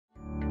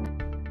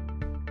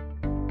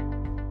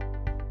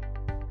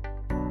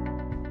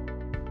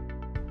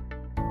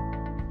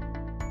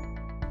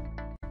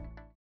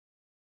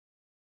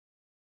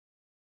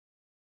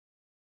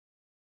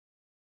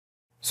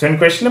So in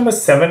question number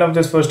 7 of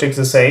this first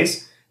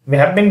exercise, we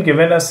have been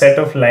given a set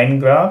of line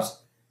graphs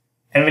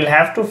and we'll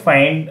have to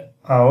find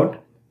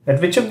out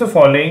that which of the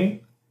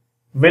following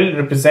will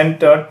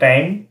represent a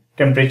time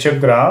temperature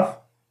graph,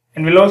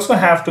 and we'll also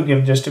have to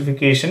give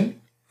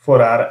justification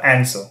for our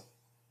answer.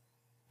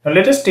 Now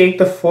let us take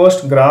the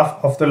first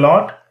graph of the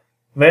lot,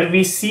 where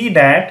we see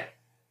that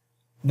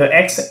the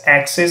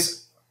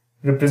x-axis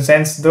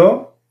represents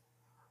the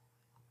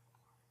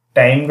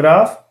time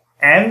graph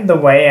and the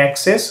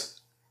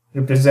y-axis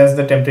represents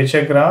the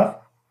temperature graph.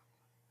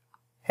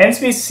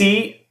 Hence we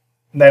see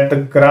that the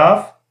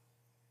graph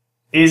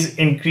is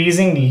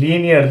increasing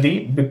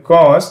linearly,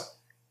 because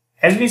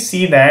as we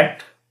see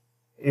that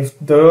if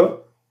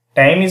the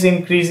time is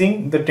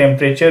increasing, the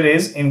temperature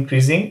is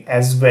increasing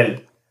as well.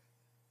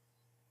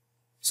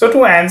 So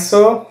to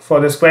answer for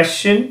this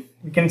question,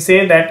 we can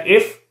say that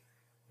if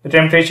the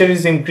temperature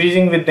is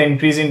increasing with the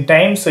increase in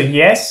time, so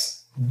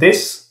yes,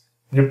 this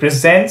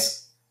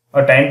represents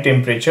a time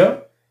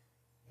temperature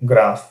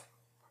graph.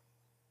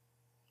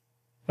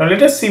 Now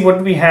let us see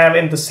what we have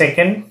in the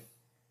second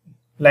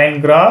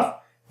line graph,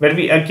 where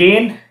we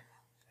again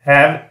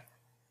have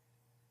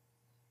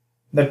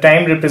the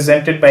time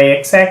represented by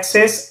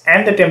x-axis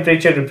and the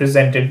temperature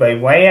represented by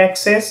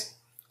y-axis.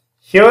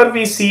 Here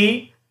we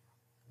see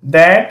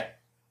that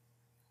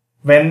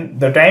when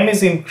the time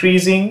is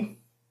increasing,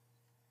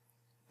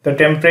 the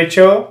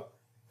temperature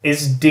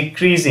is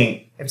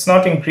decreasing. It's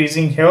not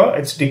increasing here,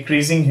 it's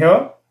decreasing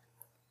here.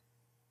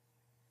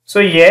 So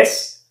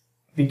yes,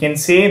 we can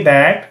say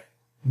that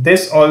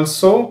this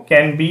also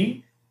can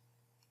be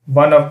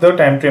one of the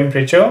time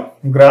temperature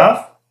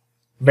graph,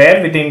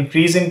 where with the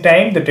increase in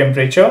time, the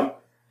temperature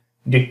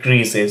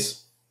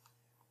decreases.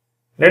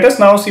 Let us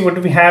now see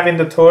what we have in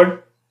the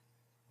third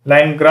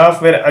line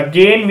graph, where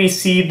again we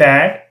see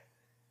that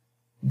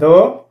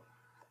the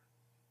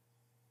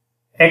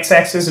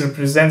x-axis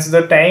represents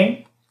the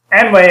time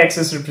and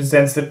y-axis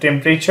represents the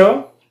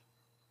temperature.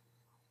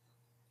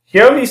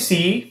 Here we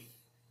see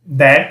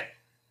that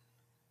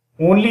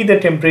only the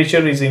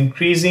temperature is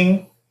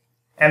increasing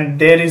and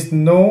there is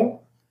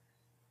no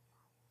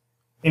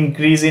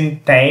increase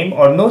in time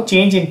or no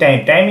change in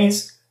time. Time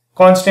is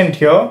constant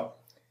here,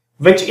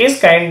 which is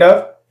kind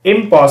of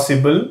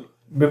impossible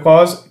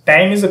because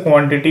time is a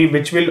quantity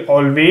which will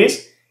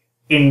always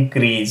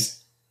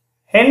increase.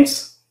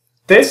 Hence,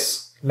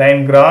 this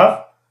line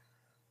graph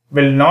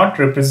will not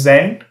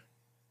represent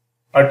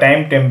a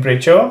time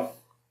temperature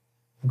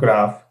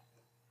graph.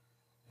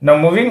 Now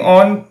moving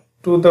on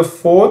to the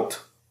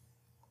fourth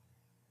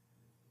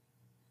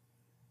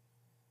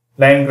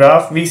line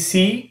graph, we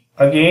see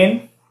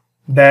again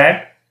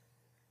that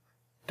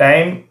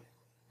time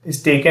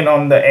is taken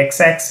on the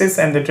x-axis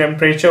and the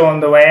temperature on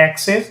the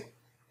y-axis.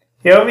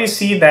 Here we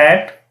see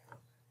that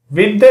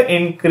with the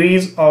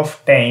increase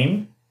of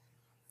time,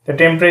 the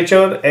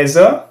temperature is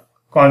a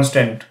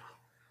constant.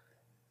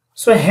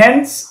 So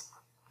hence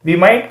we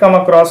might come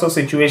across a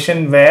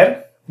situation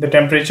where the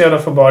temperature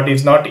of a body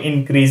is not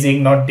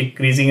increasing, not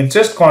decreasing, it's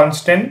just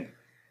constant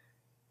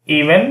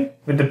even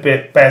with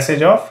the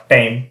passage of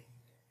time.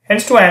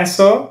 Hence, to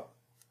answer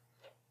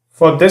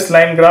for this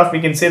line graph,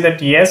 we can say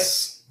that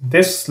yes,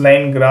 this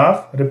line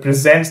graph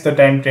represents the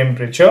time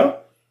temperature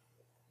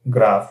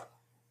graph.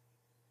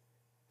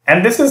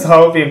 And this is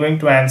how we are going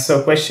to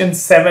answer question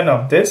 7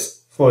 of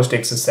this first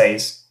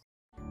exercise.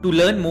 To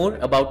learn more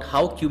about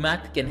how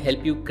QMath can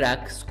help you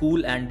crack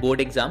school and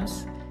board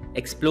exams,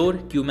 explore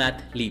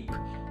QMath Leap,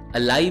 a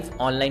live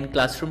online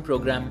classroom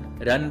program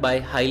run by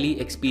highly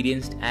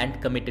experienced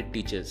and committed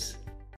teachers.